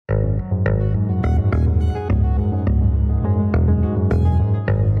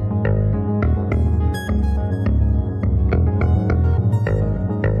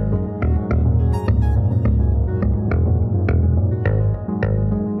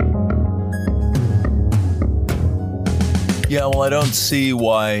Yeah, well, I don't see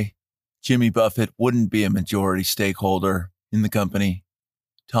why Jimmy Buffett wouldn't be a majority stakeholder in the company.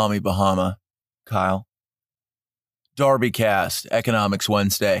 Tommy Bahama, Kyle. DarbyCast, Economics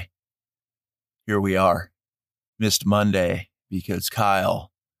Wednesday. Here we are. Missed Monday because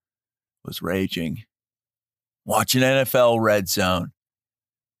Kyle was raging. Watching NFL Red Zone.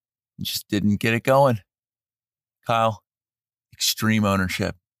 Just didn't get it going. Kyle, extreme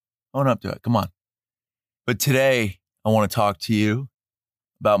ownership. Own up to it. Come on. But today, I want to talk to you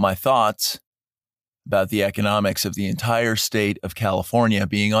about my thoughts about the economics of the entire state of California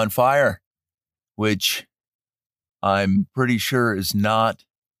being on fire, which I'm pretty sure is not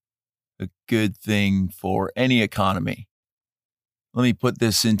a good thing for any economy. Let me put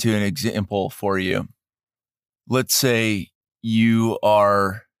this into an example for you. Let's say you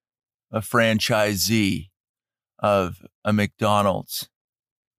are a franchisee of a McDonald's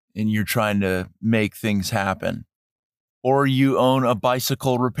and you're trying to make things happen. Or you own a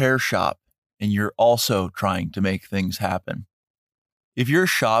bicycle repair shop and you're also trying to make things happen. If your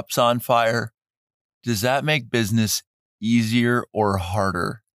shop's on fire, does that make business easier or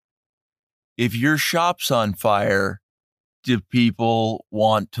harder? If your shop's on fire, do people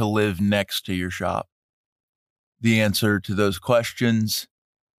want to live next to your shop? The answer to those questions,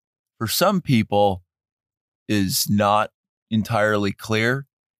 for some people, is not entirely clear,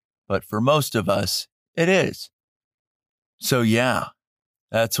 but for most of us, it is. So yeah,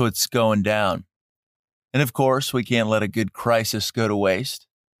 that's what's going down. And of course, we can't let a good crisis go to waste.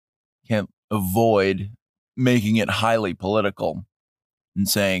 Can't avoid making it highly political and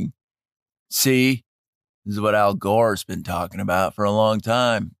saying, see, this is what Al Gore's been talking about for a long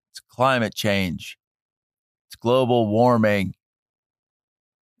time. It's climate change. It's global warming.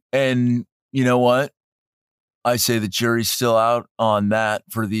 And you know what? I say the jury's still out on that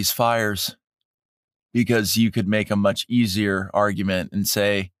for these fires, because you could make a much easier argument and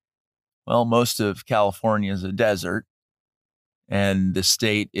say, well, most of California is a desert and the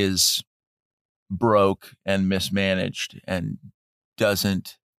state is broke and mismanaged and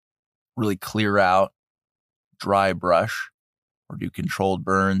doesn't really clear out dry brush or do controlled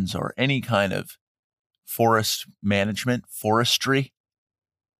burns or any kind of forest management, forestry.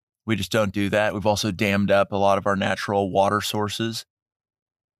 We just don't do that. We've also dammed up a lot of our natural water sources,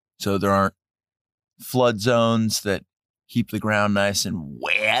 so there aren't flood zones that keep the ground nice and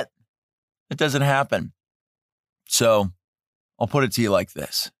wet. It doesn't happen. So I'll put it to you like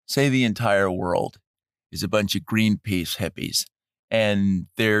this. Say the entire world is a bunch of Greenpeace hippies and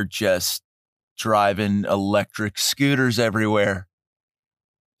they're just driving electric scooters everywhere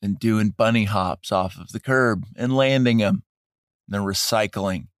and doing bunny hops off of the curb and landing them. And they're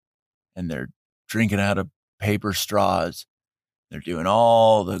recycling and they're drinking out of paper straws. They're doing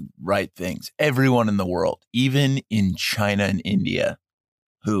all the right things. Everyone in the world, even in China and India,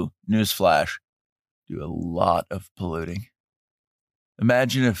 who, newsflash, do a lot of polluting.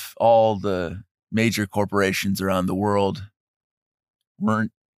 Imagine if all the major corporations around the world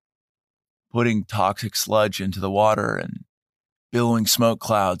weren't putting toxic sludge into the water and billowing smoke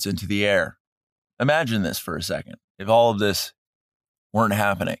clouds into the air. Imagine this for a second. If all of this weren't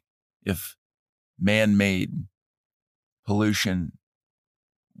happening, if man-made pollution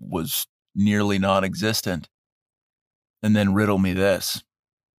was nearly non-existent, and then riddle me this.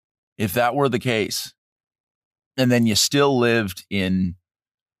 If that were the case, and then you still lived in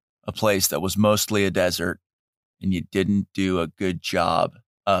a place that was mostly a desert, and you didn't do a good job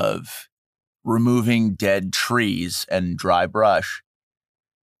of removing dead trees and dry brush,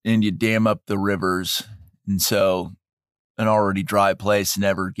 and you dam up the rivers, and so an already dry place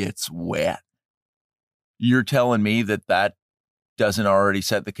never gets wet. You're telling me that that doesn't already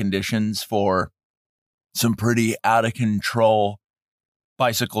set the conditions for some pretty out of control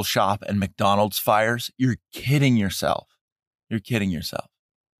bicycle shop and McDonald's fires? You're kidding yourself. You're kidding yourself.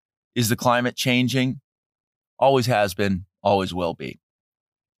 Is the climate changing? Always has been, always will be.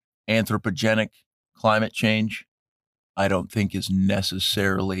 Anthropogenic climate change, I don't think is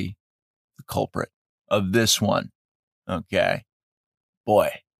necessarily the culprit of this one. Okay.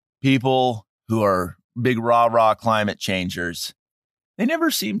 Boy, people who are big rah-rah climate changers, they never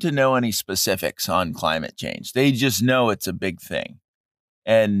seem to know any specifics on climate change. They just know it's a big thing.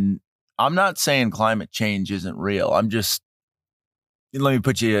 And I'm not saying climate change isn't real. I'm just, let me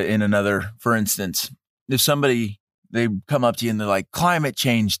put you in another, for instance, if somebody, they come up to you and they're like, climate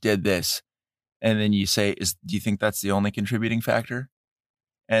change did this. And then you say, do you think that's the only contributing factor?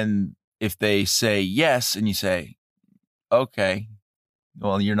 And if they say yes, and you say, okay,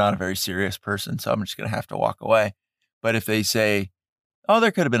 well, you're not a very serious person, so I'm just going to have to walk away. But if they say, oh,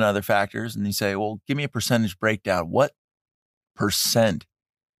 there could have been other factors, and you say, well, give me a percentage breakdown. What percent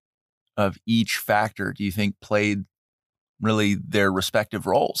of each factor do you think played really their respective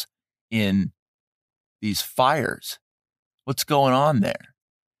roles in these fires? What's going on there?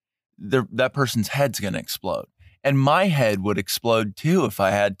 That person's head's going to explode. And my head would explode too if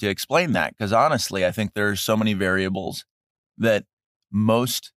I had to explain that. Because honestly, I think there are so many variables that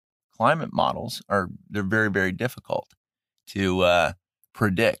most climate models they're very, very difficult to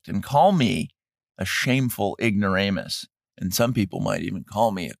predict. And call me a shameful ignoramus. And some people might even call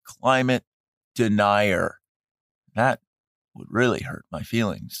me a climate denier. That would really hurt my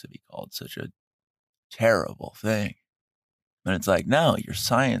feelings to be called such a terrible thing. And it's like, no, your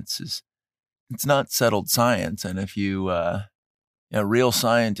science it's not settled science. And if real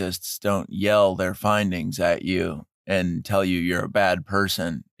scientists don't yell their findings at you and tell you you're a bad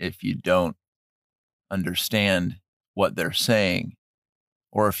person if you don't understand what they're saying,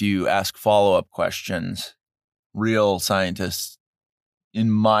 or if you ask follow-up questions. Real scientists, in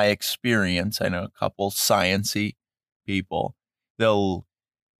my experience, I know a couple sciencey people, they'll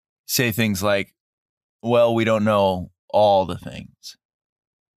say things like, well, we don't know all the things.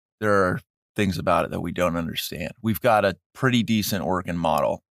 There are things about it that we don't understand. We've got a pretty decent working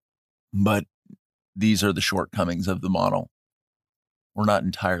model, but these are the shortcomings of the model. We're not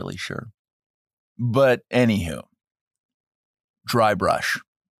entirely sure. But anywho, dry brush,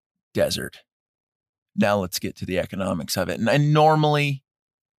 desert. Now let's get to the economics of it. And normally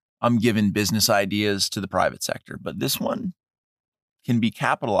I'm giving business ideas to the private sector, but this one can be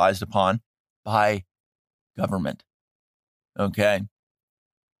capitalized upon by government. Okay.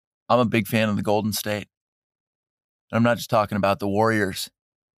 I'm a big fan of the Golden State. I'm not just talking about the Warriors,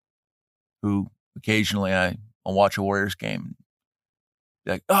 who occasionally I'll watch a Warriors game and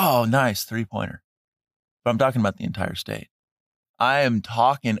be like, oh, nice 3-pointer. But I'm talking about the entire state. I am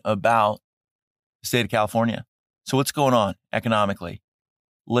talking about the state of California. So what's going on economically?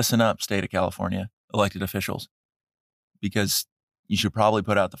 Listen up, state of California, elected officials, because you should probably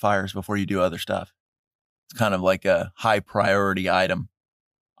put out the fires before you do other stuff. It's kind of like a high priority item.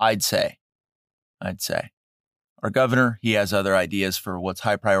 I'd say. Our governor, he has other ideas for what's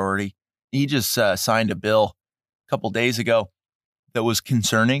high priority. He just signed a bill a couple days ago that was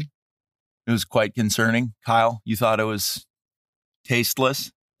concerning. It was quite concerning. Kyle, you thought it was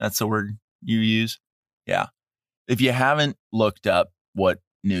tasteless? That's the word you use? Yeah. If you haven't looked up what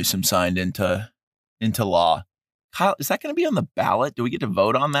Newsom signed into law, Kyle, is that going to be on the ballot? Do we get to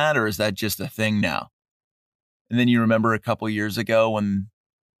vote on that, or is that just a thing now? And then you remember a couple years ago when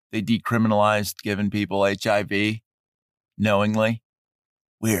they decriminalized giving people HIV knowingly.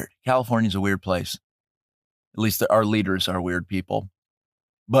 Weird. California's a weird place. At least our leaders are weird people.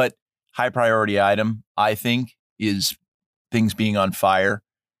 But high priority item, I think, is things being on fire.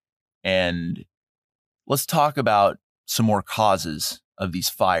 And let's talk about some more causes of these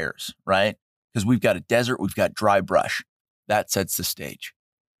fires, right? Because we've got a desert, we've got dry brush. That sets the stage.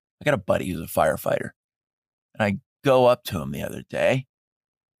 I got a buddy who's a firefighter. And I go up to him the other day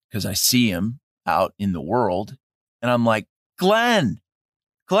because I see him out in the world. And I'm like, Glenn,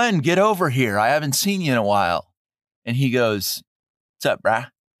 get over here. I haven't seen you in a while. And he goes, what's up, brah?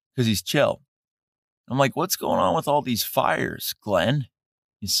 Because he's chill. I'm like, what's going on with all these fires, Glenn?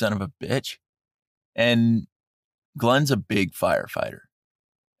 You son of a bitch. And Glenn's a big firefighter.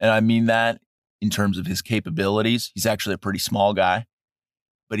 And I mean that in terms of his capabilities. He's actually a pretty small guy,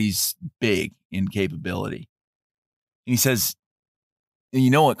 but he's big in capability. And he says, you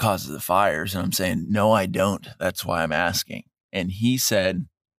know what causes the fires? And I'm saying, no, I don't. That's why I'm asking. And he said,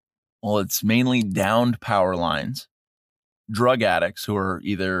 well, it's mainly downed power lines, drug addicts who are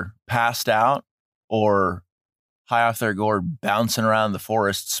either passed out or high off their gourd, bouncing around the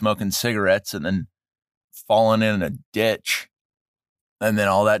forest, smoking cigarettes, and then falling in a ditch. And then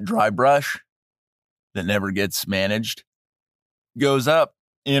all that dry brush that never gets managed goes up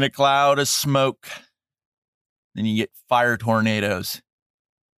in a cloud of smoke. Then you get fire tornadoes.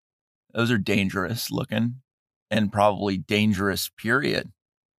 Those are dangerous looking and probably dangerous, period.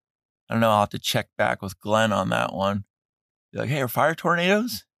 I don't know. I'll have to check back with Glenn on that one. Be like, hey, are fire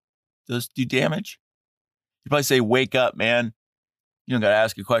tornadoes? Those do damage? You probably say, wake up, man. You don't got to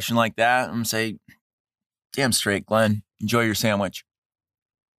ask a question like that. I'm going to say, damn straight, Glenn. Enjoy your sandwich.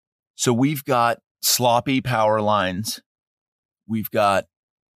 So we've got sloppy power lines. We've got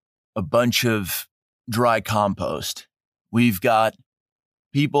a bunch of dry compost. We've got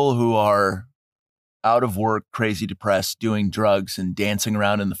people who are out of work, crazy depressed, doing drugs and dancing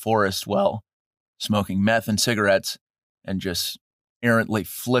around in the forest while smoking meth and cigarettes and just errantly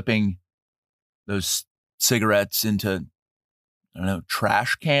flipping those cigarettes into, I don't know,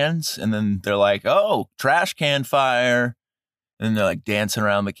 trash cans. And then they're like, oh, trash can fire. And they're like dancing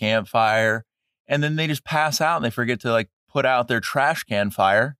around the campfire. And then they just pass out and they forget to like put out their trash can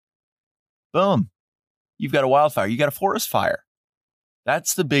fire. Boom. You've got a wildfire. You got a forest fire.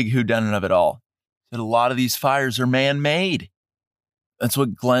 That's the big whodunit of it all. That a lot of these fires are man-made. That's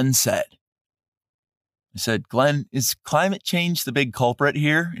what Glenn said. I said, Glenn, is climate change the big culprit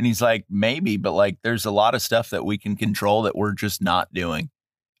here? And he's like, maybe, but like there's a lot of stuff that we can control that we're just not doing.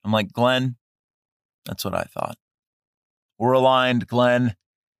 I'm like, Glenn, that's what I thought. We're aligned, Glenn.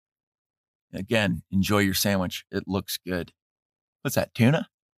 Again, enjoy your sandwich. It looks good. What's that, tuna?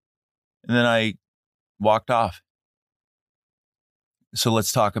 And then I walked off. So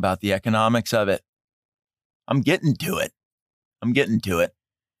let's talk about the economics of it. I'm getting to it.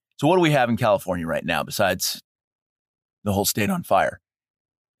 So what do we have in California right now besides the whole state on fire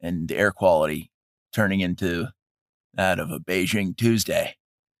and the air quality turning into that of a Beijing Tuesday?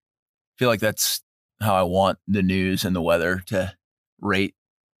 I feel like that's how I want the news and the weather to rate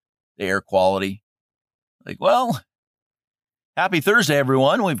the air quality. Like, well, happy Thursday,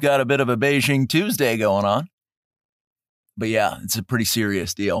 everyone. We've got a bit of a Beijing Tuesday going on. But yeah, it's a pretty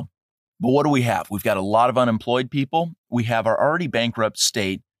serious deal. But what do we have? We've got a lot of unemployed people. We have our already bankrupt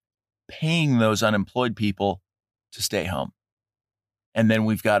state paying those unemployed people to stay home. And then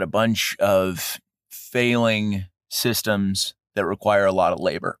we've got a bunch of failing systems that require a lot of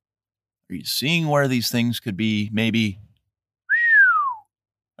labor. Are you seeing where these things could be maybe?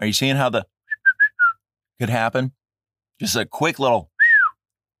 Are you seeing how the could happen? Just a quick little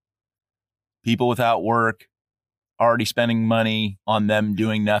people without work, already spending money on them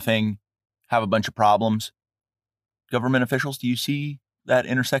doing nothing, have a bunch of problems. Government officials, do you see that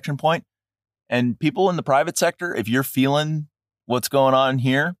intersection point? And people in the private sector, if you're feeling what's going on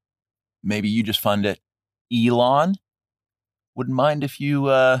here, maybe you just fund it. Elon, wouldn't mind if you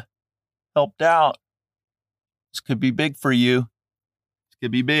helped out. This could be big for you. This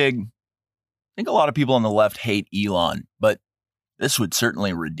could be big. I think a lot of people on the left hate Elon, but this would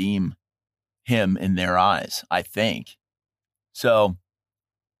certainly redeem him in their eyes, I think. So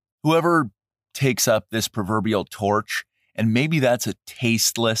whoever takes up this proverbial torch, and maybe that's a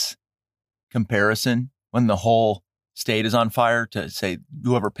tasteless comparison when the whole state is on fire to say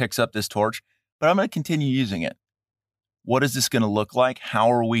whoever picks up this torch, but I'm going to continue using it. What is this going to look like?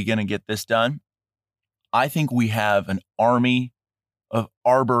 How are we going to get this done? I think we have an army of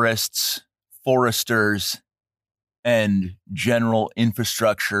arborists, foresters, and general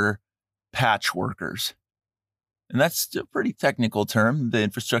infrastructure patchworkers. And that's a pretty technical term, the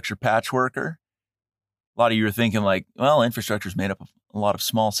infrastructure patchworker. A lot of you are thinking like, well, infrastructure is made up of a lot of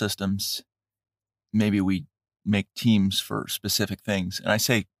small systems. Maybe we make teams for specific things. And I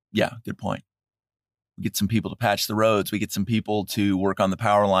say, yeah, good point. We get some people to patch the roads. We get some people to work on the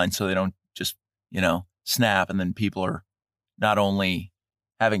power line so they don't just, snap. And then people are not only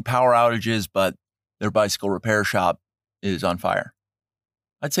having power outages, but their bicycle repair shop is on fire.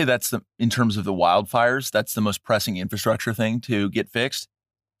 I'd say in terms of the wildfires, that's the most pressing infrastructure thing to get fixed.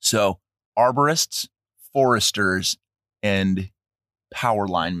 So arborists, foresters, and power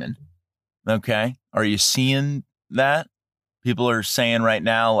linemen. Okay. Are you seeing that? People are saying right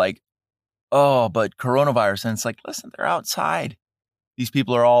now, like, oh, but coronavirus. And it's like, listen, they're outside. These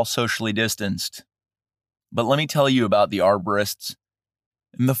people are all socially distanced. But let me tell you about the arborists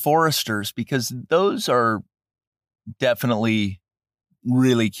and the foresters, because those are definitely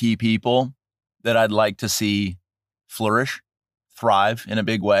really key people that I'd like to see flourish, thrive in a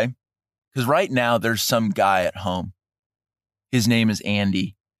big way. Because right now there's some guy at home. His name is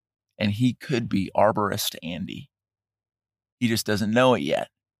Andy, and he could be arborist Andy. He just doesn't know it yet.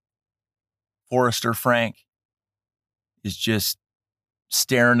 Forester Frank is just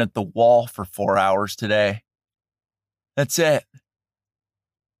staring at the wall for 4 hours today. That's it.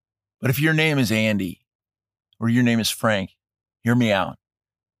 But if your name is Andy or your name is Frank, hear me out.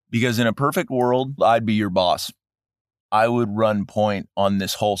 Because in a perfect world, I'd be your boss. I would run point on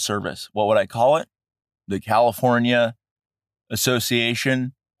this whole service. What would I call it? The California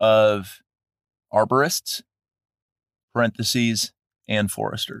Association of Arborists, parentheses, and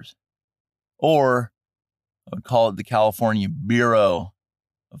Foresters. Or I would call it the California Bureau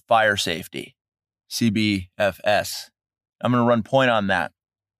of Fire Safety, CBFS. I'm going to run point on that.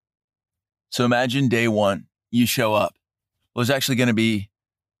 So imagine day one, you show up. Well, there's actually going to be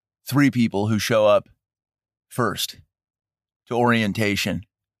 3 people who show up first to orientation,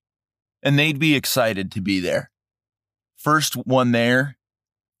 and they'd be excited to be there. First one there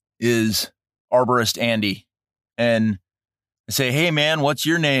is Arborist Andy. And I say, hey, man, what's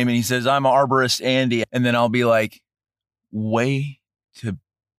your name? And he says, I'm Arborist Andy. And then I'll be like, way to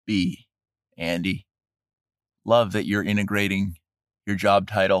be, Andy. love that you're integrating your job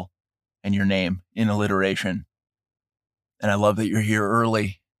title and your name in alliteration. And I love that you're here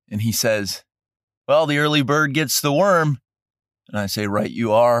early. And he says, well, the early bird gets the worm. And I say, right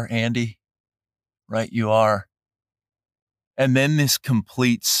you are, Andy. Right you are. And then this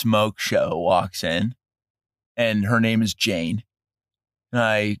complete smoke show walks in, and her name is Jane. And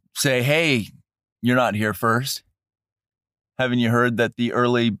I say, hey, you're not here first. Haven't you heard that the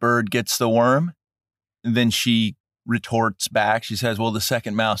early bird gets the worm? And then she retorts back. She says, well, the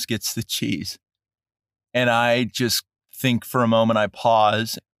second mouse gets the cheese. And I just think for a moment, I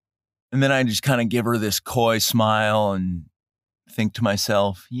pause. And then I just kind of give her this coy smile and think to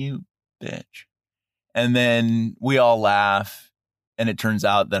myself, you bitch. And then we all laugh. And it turns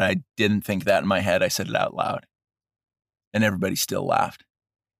out that I didn't think that in my head. I said it out loud. And everybody still laughed.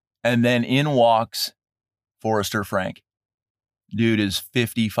 And then in walks Forrester Frank. Dude is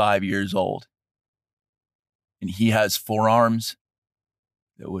 55 years old. And he has forearms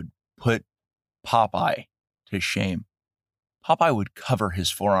that would put Popeye to shame. Popeye would cover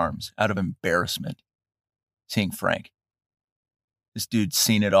his forearms out of embarrassment seeing Frank. This dude's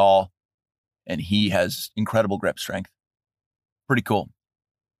seen it all, and he has incredible grip strength. Pretty cool.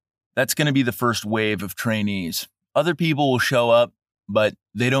 That's going to be the first wave of trainees. Other people will show up, but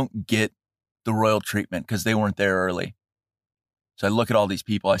they don't get the royal treatment because they weren't there early. So I look at all these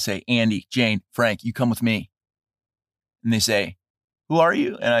people. I say, Andy, Jane, Frank, you come with me. And they say, who are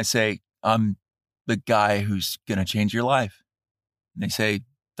you? And I say, I'm the guy who's going to change your life. And they say,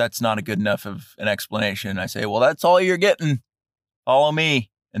 that's not a good enough of an explanation. I say, well, that's all you're getting. Follow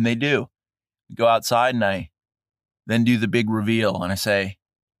me. And they do. We go outside and I then do the big reveal. And I say,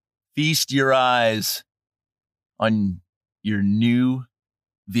 feast your eyes on your new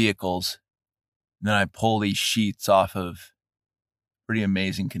vehicles. And then I pull these sheets off of pretty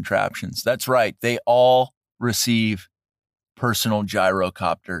amazing contraptions. That's right. They all receive personal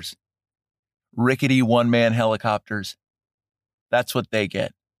gyrocopters, rickety one-man helicopters. That's what they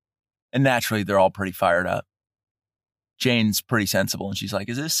get. And naturally, they're all pretty fired up. Jane's pretty sensible. And she's like,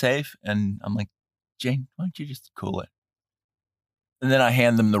 is this safe? And I'm like, Jane, why don't you just cool it? And then I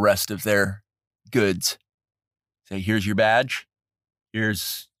hand them the rest of their goods. Say, here's your badge.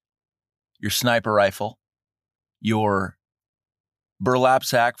 Here's your sniper rifle, your burlap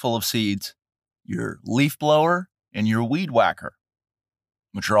sack full of seeds, your leaf blower, and your weed whacker,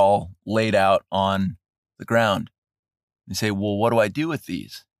 which are all laid out on the ground. They say, well, what do I do with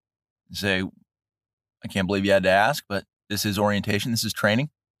these? I say, I can't believe you had to ask, but this is orientation. This is training.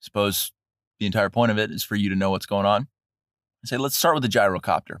 I suppose the entire point of it is for you to know what's going on. I say, let's start with the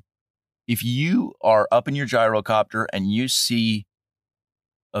gyrocopter. If you are up in your gyrocopter and you see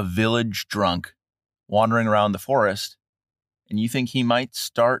a village drunk wandering around the forest and you think he might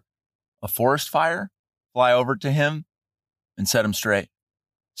start a forest fire, fly over to him and set him straight.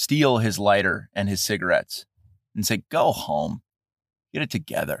 Steal his lighter and his cigarettes and say, go home. Get it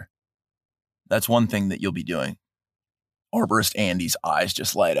together. That's one thing that you'll be doing. Arborist Andy's eyes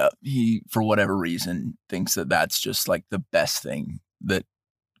just light up. He, for whatever reason, thinks that that's just like the best thing that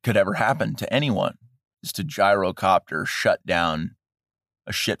could ever happen to anyone, is to gyrocopter shut down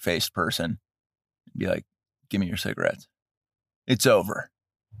a shit-faced person and be like, give me your cigarettes. It's over.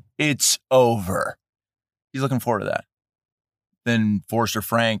 It's over. He's looking forward to that. Then Forrester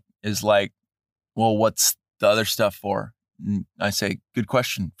Frank is like, well, what's the other stuff for? And I say, good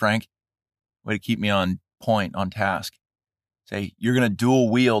question, Frank. Way to keep me on point, on task. Say, you're going to dual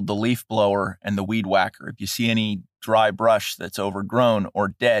wield the leaf blower and the weed whacker. If you see any dry brush that's overgrown or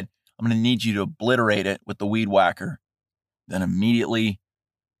dead, I'm going to need you to obliterate it with the weed whacker. Then immediately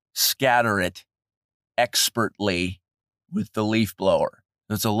scatter it expertly with the leaf blower.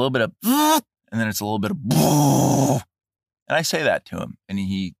 So it's a little bit of, and then it's a little bit of, and I say that to him, and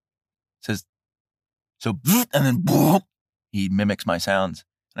he says, so, and then he mimics my sounds.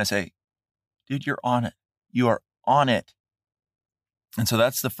 And I say, dude, you're on it. You are on it. And so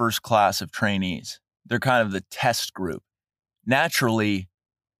that's the first class of trainees. They're kind of the test group. Naturally,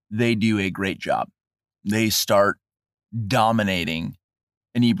 they do a great job. They start dominating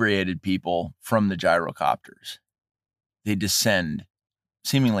inebriated people from the gyrocopters. They descend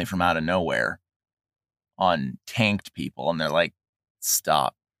seemingly from out of nowhere on tanked people. And they're like,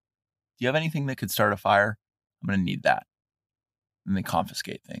 stop. Do you have anything that could start a fire? I'm going to need that. And they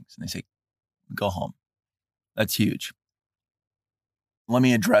confiscate things. And they say, go home. That's huge. Let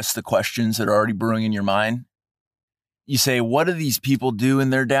me address the questions that are already brewing in your mind. You say, what do these people do in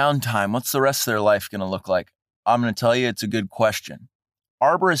their downtime? What's the rest of their life going to look like? I'm going to tell you it's a good question.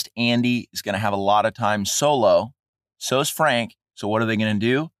 Arborist Andy is going to have a lot of time solo. So is Frank. So what are they going to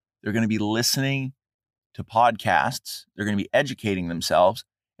do? They're going to be listening to podcasts. They're going to be educating themselves.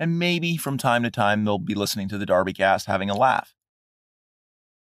 And maybe from time to time, they'll be listening to the DarbyCast, having a laugh.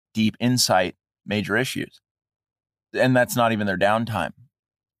 Deep insight, major issues. And that's not even their downtime.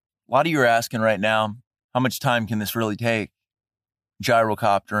 A lot of you are asking right now, how much time can this really take?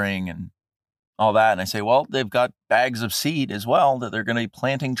 Gyrocoptering and all that. And I say, well, they've got bags of seed as well that they're going to be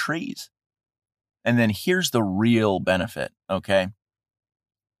planting trees. And then here's the real benefit, okay?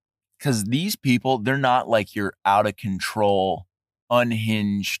 Because these people, they're not like your out of control,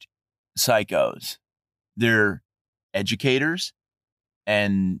 unhinged psychos. They're educators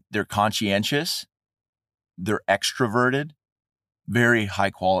and they're conscientious. They're extroverted, very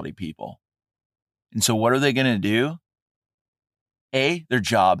high quality people. And so what are they going to do? A, their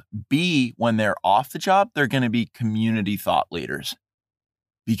job. B, when they're off the job, they're going to be community thought leaders.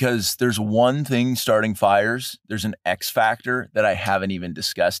 Because there's one thing starting fires, there's an X factor that I haven't even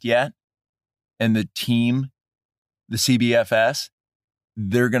discussed yet. And the team, the CBFS,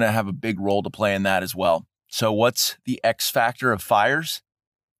 they're going to have a big role to play in that as well. So what's the X factor of fires?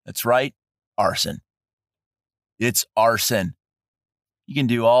 That's right, arson. It's arson. You can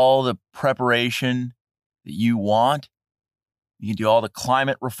do all the preparation that you want. You can do all the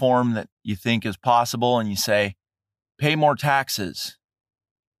climate reform that you think is possible, and you say, pay more taxes.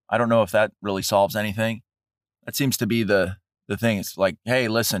 I don't know if that really solves anything. That seems to be the thing. It's like, hey,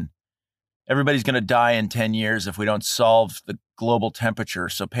 listen, everybody's going to die in 10 years if we don't solve the global temperature,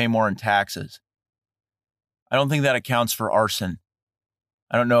 so pay more in taxes. I don't think that accounts for arson.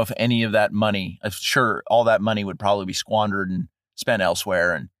 I don't know if any of that money, I'm sure all that money would probably be squandered and spent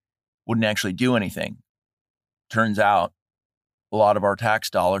elsewhere and wouldn't actually do anything. Turns out a lot of our tax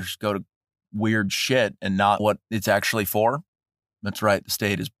dollars go to weird shit and not what it's actually for. That's right. The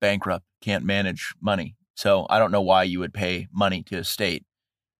state is bankrupt, can't manage money. So I don't know why you would pay money to a state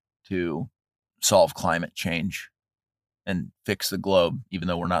to solve climate change and fix the globe, even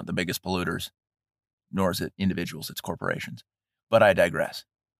though we're not the biggest polluters, nor is it individuals, it's corporations. But I digress.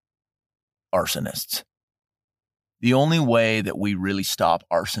 Arsonists. The only way that we really stop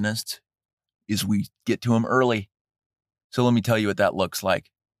arsonists is we get to them early. So let me tell you what that looks like.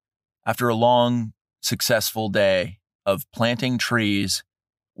 After a long, successful day of planting trees,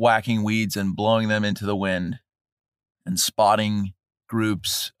 whacking weeds and blowing them into the wind, and spotting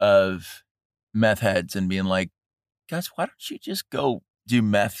groups of meth heads and being like, guys, why don't you just go do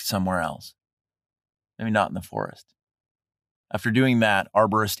meth somewhere else? Maybe not in the forest. After doing that,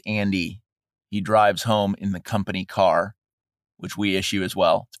 arborist Andy, he drives home in the company car, which we issue as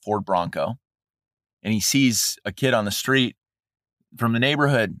well. It's a Ford Bronco. And he sees a kid on the street from the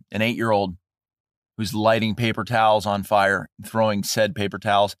neighborhood, an 8-year-old, who's lighting paper towels on fire and throwing said paper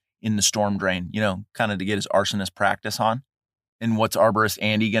towels in the storm drain, kind of to get his arsonist practice on. And what's arborist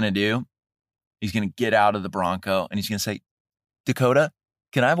Andy going to do? He's going to get out of the Bronco and he's going to say, Dakota,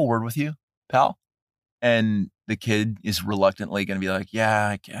 can I have a word with you, pal? And the kid is reluctantly going to be like, yeah,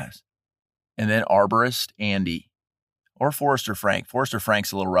 I guess. And then arborist Andy, or Forrester Frank. Forrester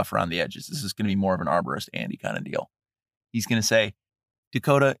Frank's a little rough around the edges. This is going to be more of an arborist Andy kind of deal. He's going to say,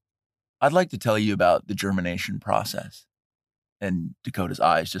 Dakota, I'd like to tell you about the germination process. And Dakota's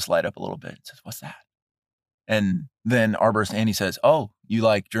eyes just light up a little bit. He says, what's that? And then arborist Andy says, oh, you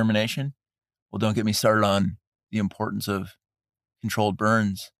like germination? Well, don't get me started on the importance of controlled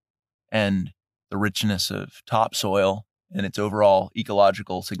burns and the richness of topsoil and its overall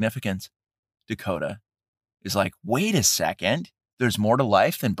ecological significance. Dakota is like, wait a second, there's more to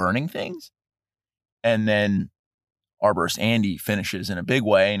life than burning things? And then arborist Andy finishes in a big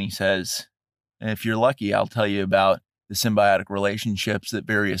way and he says, if you're lucky, I'll tell you about the symbiotic relationships that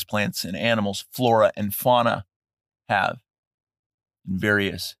various plants and animals, flora and fauna, have in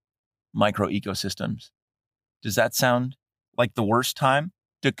various micro ecosystems. Does that sound like the worst time,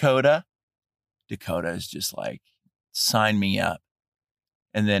 Dakota? Dakota is just like, sign me up.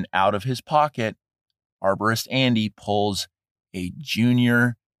 And then out of his pocket, arborist Andy pulls a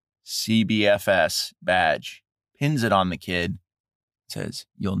junior CBFS badge, pins it on the kid, says,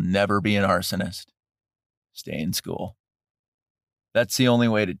 you'll never be an arsonist. Stay in school. That's the only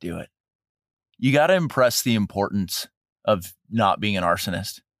way to do it. You got to impress the importance of not being an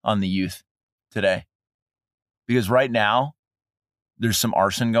arsonist on the youth today. Because right now, there's some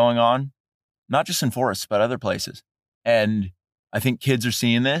arson going on, not just in forests, but other places. And I think kids are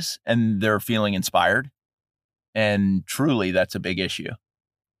seeing this and they're feeling inspired. And truly, that's a big issue.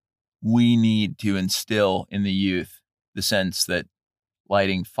 We need to instill in the youth the sense that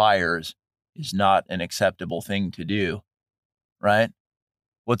lighting fires is not an acceptable thing to do, right?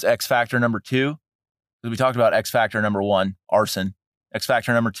 What's X factor number 2? We talked about X factor number 1, arson. X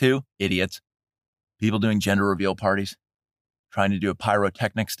factor number 2, idiots. People doing gender reveal parties, trying to do a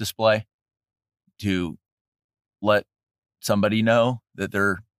pyrotechnics display to let somebody know that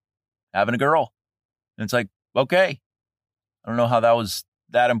they're having a girl. And it's like, okay, I don't know how that was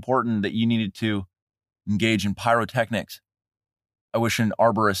that important that you needed to engage in pyrotechnics. I wish an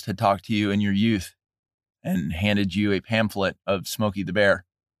arborist had talked to you in your youth and handed you a pamphlet of Smokey the Bear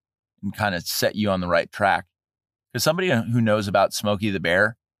and kind of set you on the right track. Because somebody who knows about Smokey the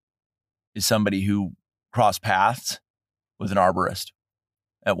Bear is somebody who crossed paths with an arborist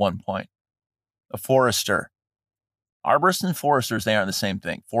at one point. A forester. Arborists and foresters, they aren't the same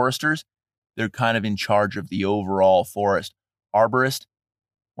thing. Foresters, they're kind of in charge of the overall forest. Arborist,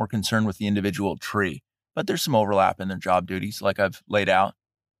 more concerned with the individual tree. But there's some overlap in their job duties, like I've laid out.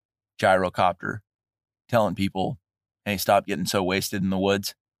 Gyrocopter, telling people, hey, stop getting so wasted in the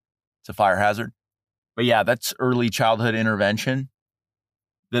woods. It's a fire hazard. But yeah, that's early childhood intervention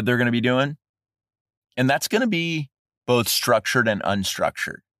that they're going to be doing. And that's going to be both structured and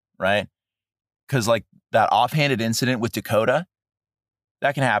unstructured, right? Because like that offhanded incident with Dakota,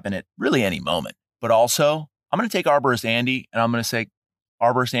 that can happen at really any moment. But also, I'm going to take Arborist Andy and I'm going to say,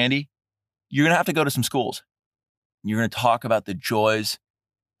 Arborist Andy, you're going to have to go to some schools. You're going to talk about the joys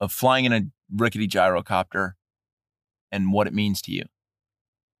of flying in a rickety gyrocopter and what it means to you.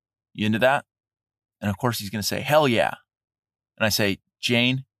 You into that? And of course, he's going to say, hell yeah. And I say,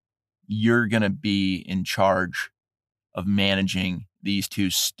 Jane, you're going to be in charge of managing these two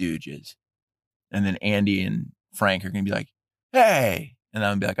stooges. And then Andy and Frank are going to be like, hey. And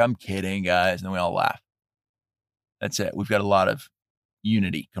I'm going to be like, I'm kidding, guys. And then we all laugh. That's it. We've got a lot of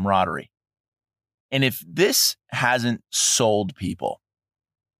unity, camaraderie. And if this hasn't sold people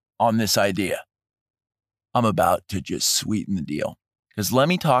on this idea, I'm about to just sweeten the deal. Because let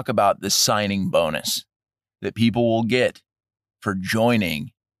me talk about the signing bonus that people will get for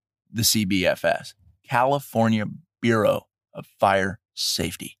joining the CBFS, California Bureau of Fire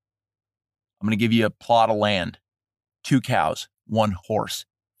Safety. I'm going to give you a plot of land, 2 cows, 1 horse,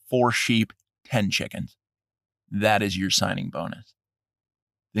 4 sheep, 10 chickens. That is your signing bonus.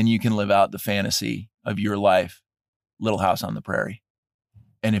 Then you can live out the fantasy of your life, Little House on the Prairie.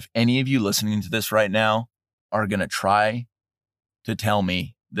 And if any of you listening to this right now are going to try to tell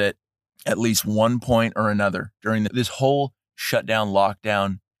me that at least one point or another during this whole shutdown,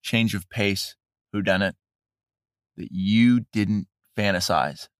 lockdown, change of pace, whodunit, that you didn't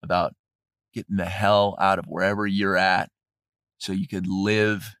fantasize about getting the hell out of wherever you're at so you could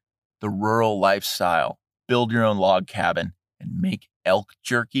live the rural lifestyle, build your own log cabin, and make elk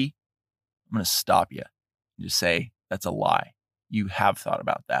jerky, I'm going to stop you and just say that's a lie. You have thought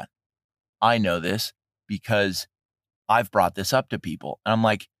about that. I know this because I've brought this up to people. And I'm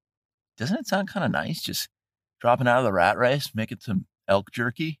like, doesn't it sound kind of nice? Just dropping out of the rat race, making some elk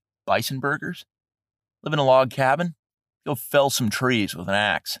jerky, bison burgers, live in a log cabin, go fell some trees with an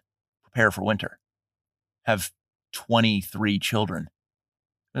axe, prepare for winter, have 23 children.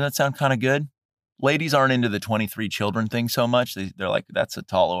 Doesn't that sound kind of good? Ladies aren't into the 23 children thing so much. They're like, that's a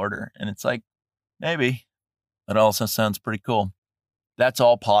tall order. And it's like, maybe. That also sounds pretty cool. That's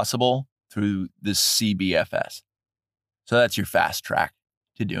all possible through this CBFS. So that's your fast track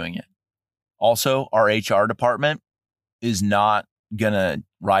to doing it. Also, our HR department is not going to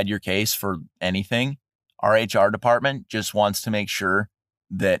ride your case for anything. Our HR department just wants to make sure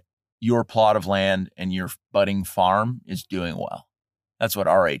that your plot of land and your budding farm is doing well. That's what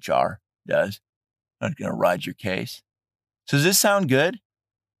our HR does. Not going to ride your case. So does this sound good?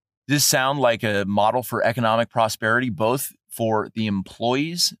 Does this sound like a model for economic prosperity, both for the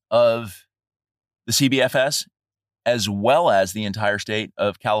employees of the CBFS as well as the entire state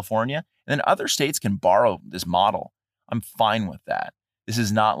of California? And then other states can borrow this model. I'm fine with that. This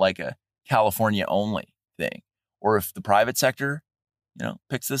is not like a California only thing. Or if the private sector,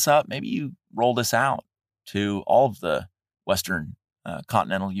 picks this up, maybe you roll this out to all of the Western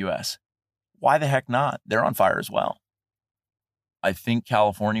continental U.S. Why the heck not? They're on fire as well. I think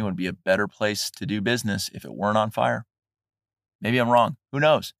California would be a better place to do business if it weren't on fire. Maybe I'm wrong. Who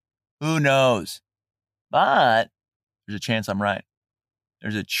knows? Who knows? But there's a chance I'm right.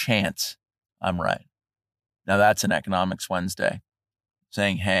 There's a chance I'm right. Now that's an Economics Wednesday,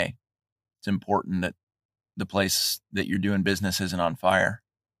 saying, hey, it's important that the place that you're doing business isn't on fire.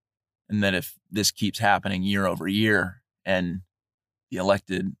 And that if this keeps happening year over year and the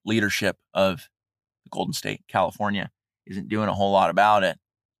elected leadership of the Golden State, California, isn't doing a whole lot about it,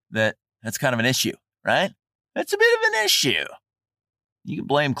 that's kind of an issue, right? That's a bit of an issue. You can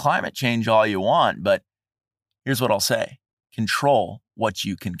blame climate change all you want, but here's what I'll say. Control what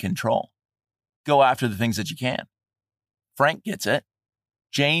you can control. Go after the things that you can. Frank gets it.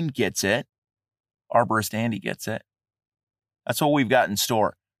 Jane gets it. Arborist Andy gets it. That's what we've got in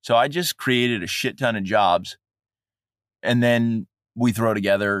store. So I just created a shit ton of jobs. And then we throw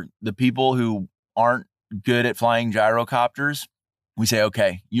together the people who aren't good at flying gyrocopters. We say,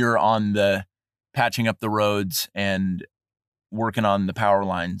 okay, you're on the patching up the roads and working on the power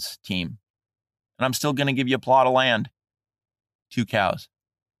lines team. And I'm still going to give you a plot of land, 2 cows,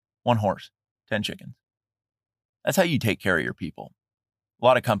 1 horse, 10 chickens. That's how you take care of your people. A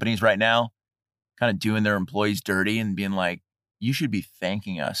lot of companies right now kind of doing their employees dirty and being like, you should be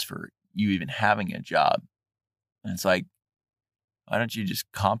thanking us for you even having a job. And it's like, why don't you just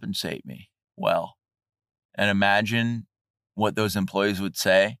compensate me well? And imagine what those employees would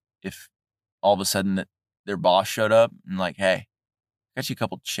say if all of a sudden that their boss showed up and like, hey, I got you a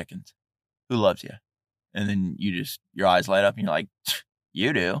couple chickens. Who loves you? And then your eyes light up and you're like,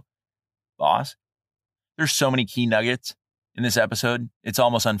 you do, boss. There's so many key nuggets in this episode. It's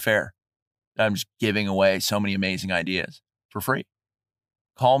almost unfair that I'm just giving away so many amazing ideas for free.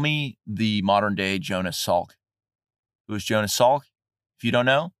 Call me the modern day Jonas Salk. Who is Jonas Salk? If you don't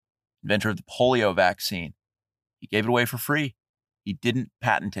know, inventor of the polio vaccine. He gave it away for free. He didn't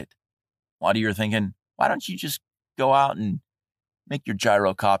patent it. A lot of you are thinking, why don't you just go out and make your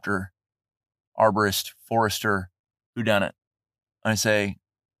gyrocopter arborist, forester, whodunit? And I say,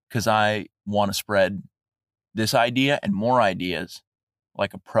 because I want to spread this idea and more ideas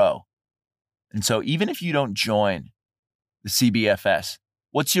like a pro. And so even if you don't join the CBFS,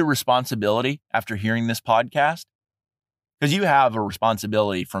 what's your responsibility after hearing this podcast? Because you have a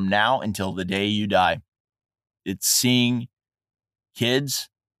responsibility from now until the day you die. It's seeing kids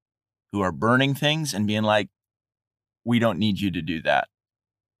who are burning things and being like, we don't need you to do that.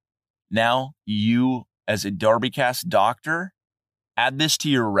 Now, you as a DarbyCast doctor, add this to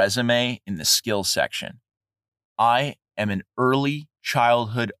your resume in the skills section. I am an early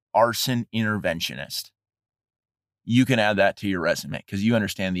childhood arson interventionist. You can add that to your resume because you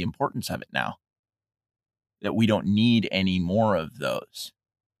understand the importance of it now. That we don't need any more of those.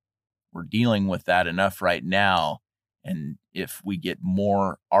 We're dealing with that enough right now. And if we get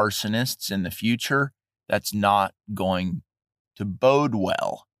more arsonists in the future, that's not going to bode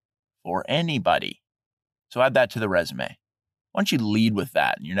well for anybody. So add that to the resume. Why don't you lead with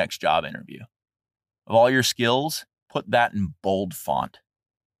that in your next job interview? Of all your skills, put that in bold font.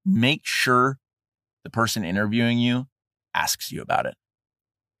 Make sure the person interviewing you asks you about it.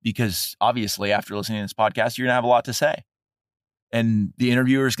 Because obviously, after listening to this podcast, you're going to have a lot to say. And the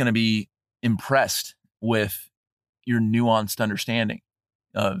interviewer is going to be impressed with your nuanced understanding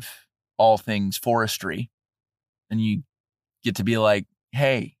of all things forestry. And you get to be like,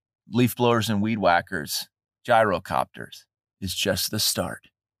 hey, leaf blowers and weed whackers, gyrocopters is just the start.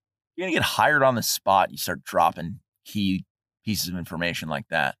 You're going to get hired on the spot. You start dropping key pieces of information like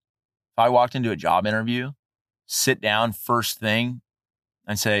that. If I walked into a job interview, sit down first thing,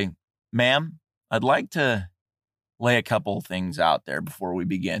 and say, ma'am, I'd like to lay a couple things out there before we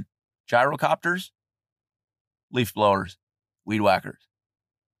begin. Gyrocopters, leaf blowers, weed whackers.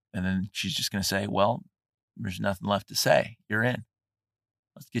 And then she's just going to say, well, there's nothing left to say. You're in.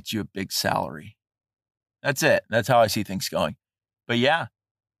 Let's get you a big salary. That's it. That's how I see things going. But yeah,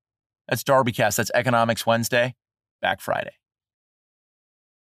 that's DarbyCast. That's Economics Wednesday. Back Friday.